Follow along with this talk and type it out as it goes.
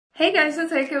Hey guys,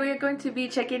 it's Erika. We are going to be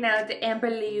checking out Amber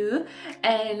LIU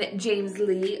and James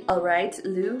Lee. Alright,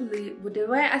 Liu,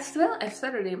 I've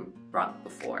said her name wrong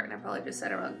before and I probably just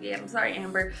said it wrong again. I'm sorry,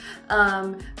 Amber.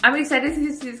 I'm excited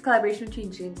to see this collaboration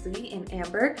between James Lee and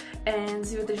Amber and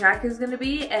see what the track is going to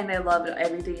be. And I love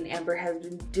everything Amber has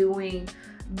been doing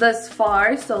thus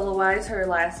far, solo-wise. Her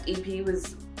last EP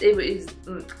was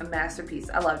a masterpiece.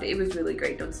 I loved it. It was really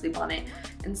great. Don't sleep on it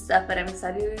and stuff. But I'm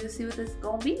excited to see what this is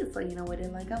gonna be. So you know what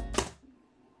it like up.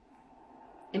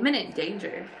 Imminent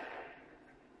danger.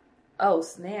 Oh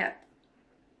snap.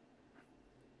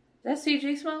 Is that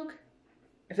CJ smoke?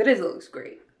 If it is, it looks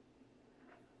great.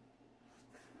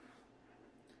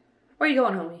 Where you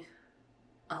going, homie?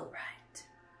 All right.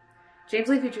 James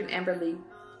Lee featuring Amber Lee.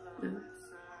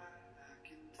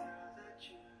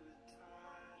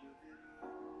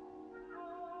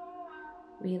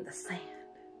 We in the sand.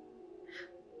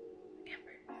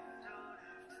 Amber.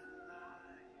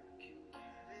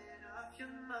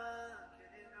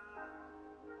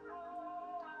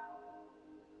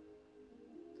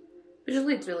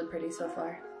 Visually, it's really pretty so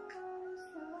far.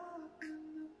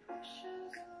 I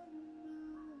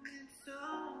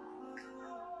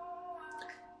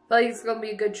feel like it's gonna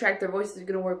be a good track. Their voices are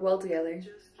gonna work well together.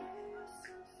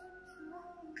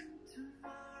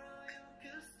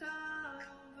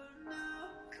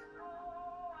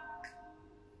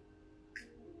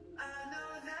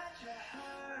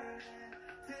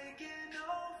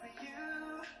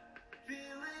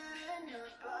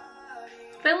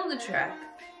 Feeling the track.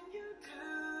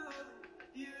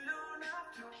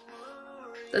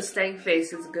 The stank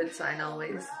face is a good sign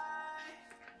always.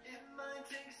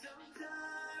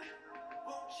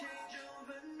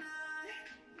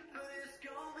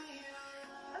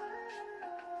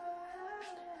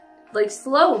 Like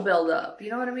slow build up, you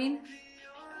know what I mean?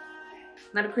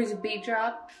 Not a crazy beat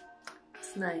drop.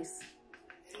 It's nice.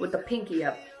 With the pinky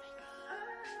up.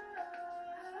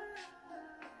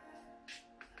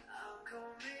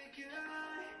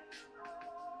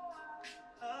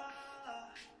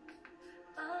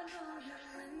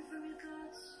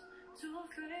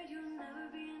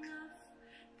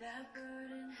 That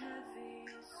burden heavy,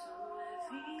 so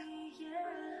heavy,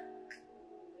 yeah.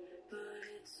 But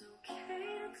it's okay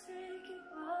to take it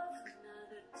off.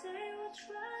 Another day will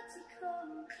try to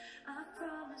come. I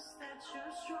promise that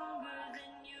you're stronger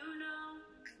than you know.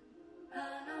 I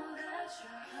know that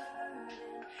you're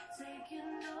hurting,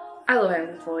 taking over. I love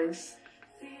Amber's voice.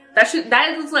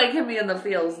 That looks like him in the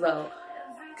feels though.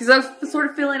 Cause I was sort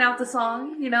of feeling out the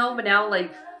song, you know, but now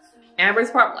like Amber's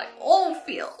part, I'm like, oh,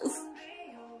 feels.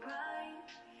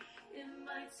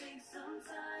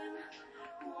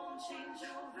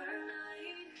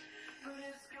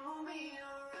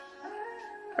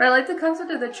 But I like the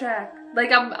concept of the track.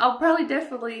 Like I'll probably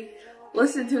definitely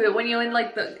listen to it when you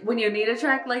when you need a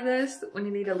track like this, when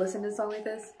you need to listen to a song like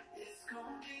this.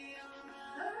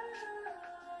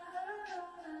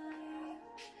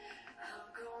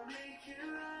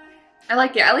 I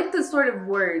like it. I like the sort of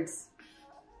words,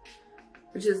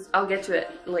 which is I'll get to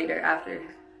it later after.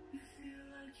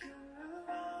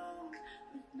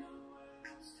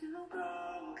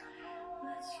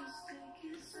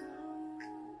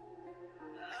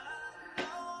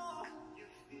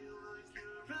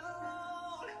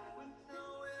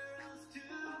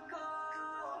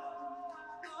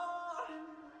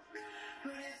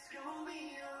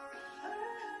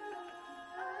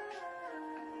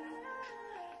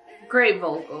 Great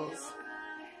vocals.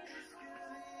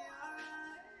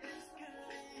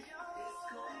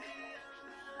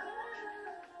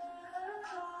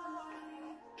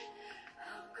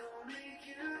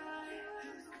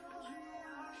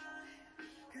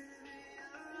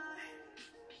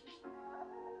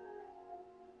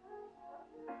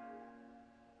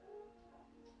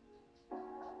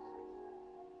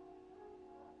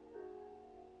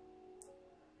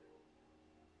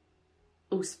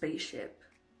 Ooh, spaceship.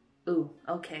 Ooh,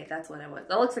 okay, that's what it was.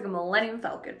 That looks like a Millennium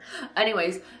Falcon.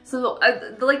 Anyways, so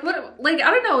like what, like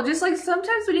I don't know, just like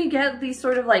sometimes when you get these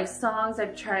sort of like songs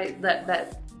that try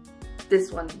that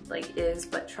this one like is,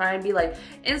 but try and be like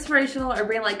inspirational or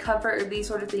bring like comfort or these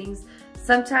sort of things.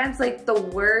 Sometimes like the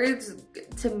words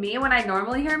to me when I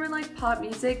normally hear them in like pop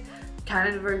music,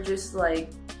 kind of are just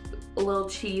like a little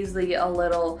cheesy, a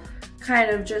little kind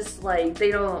of just like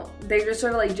they're just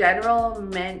sort of like general,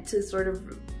 meant to sort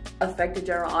of affect the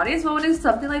general audience. But when it's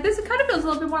something like this, it kind of feels a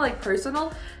little bit more like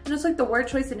personal, and just like the word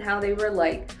choice and how they were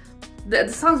like the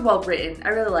song's well written. I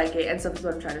really like it, and stuff is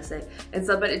what I'm trying to say. And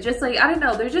so, but it just like, I don't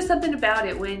know, there's just something about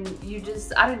it when you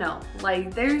just, I don't know,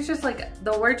 like there's just like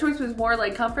the word choice was more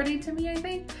like comforting to me, I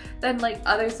think, than like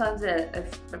other songs that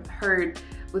I've heard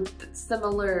with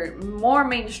similar, more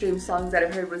mainstream songs that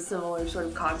I've heard with similar sort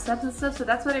of concepts and stuff. So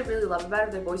that's what I really love about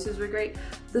it. Their voices were great.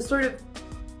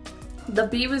 The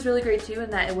beat was really great too, in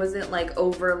that it wasn't like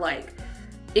over like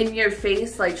in your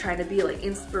face, like trying to be like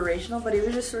inspirational, but it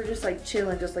was just sort of just like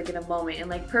chilling, just like in a moment, and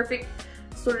like perfect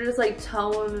sort of just like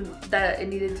tone that it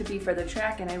needed to be for the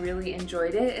track, and I really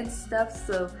enjoyed it and stuff.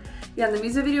 So yeah, and the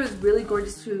music video is really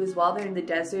gorgeous too as well. They're in the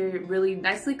desert, really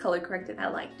nicely color corrected. I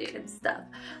liked it and stuff.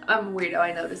 I'm a weirdo,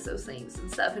 I noticed those things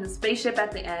and stuff. And a spaceship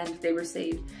at the end, they were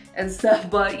saved and stuff.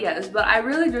 But yes, but I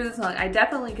really enjoyed the song. I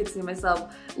definitely could see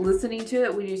myself listening to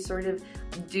it when you sort of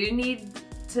do need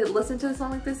to listen to a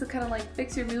song like this to kind of like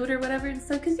fix your mood or whatever and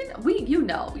stuff, because you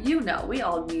know we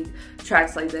all need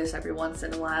tracks like this every once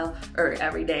in a while, or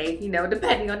every day, you know,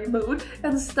 depending on your mood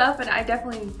and stuff. And I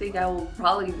definitely think I will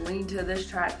probably lean to this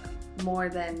track more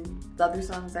than the other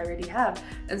songs I already have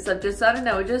and stuff. Just, I don't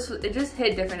know, it just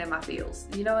hit different in my feels,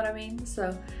 you know what I mean?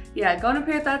 So yeah, go and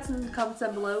put your thoughts in the comments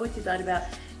down below what you thought about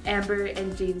Amber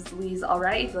and James Lee's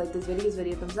Alright. If you like this video, give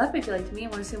video a thumbs up. If you like me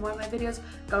and want to see more of my videos,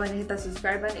 go ahead and hit that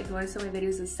subscribe button. If you want to see my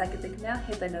videos the second they come out,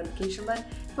 hit that notification button.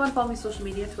 If you want to follow me on social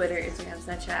media, Twitter, Instagram,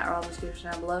 Snapchat, or all the description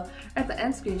down below. At the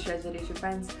end, screen share this video with your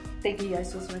friends. Thank you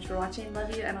guys so much for watching.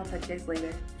 Love you, and I'll talk to you guys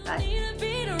later.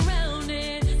 Bye.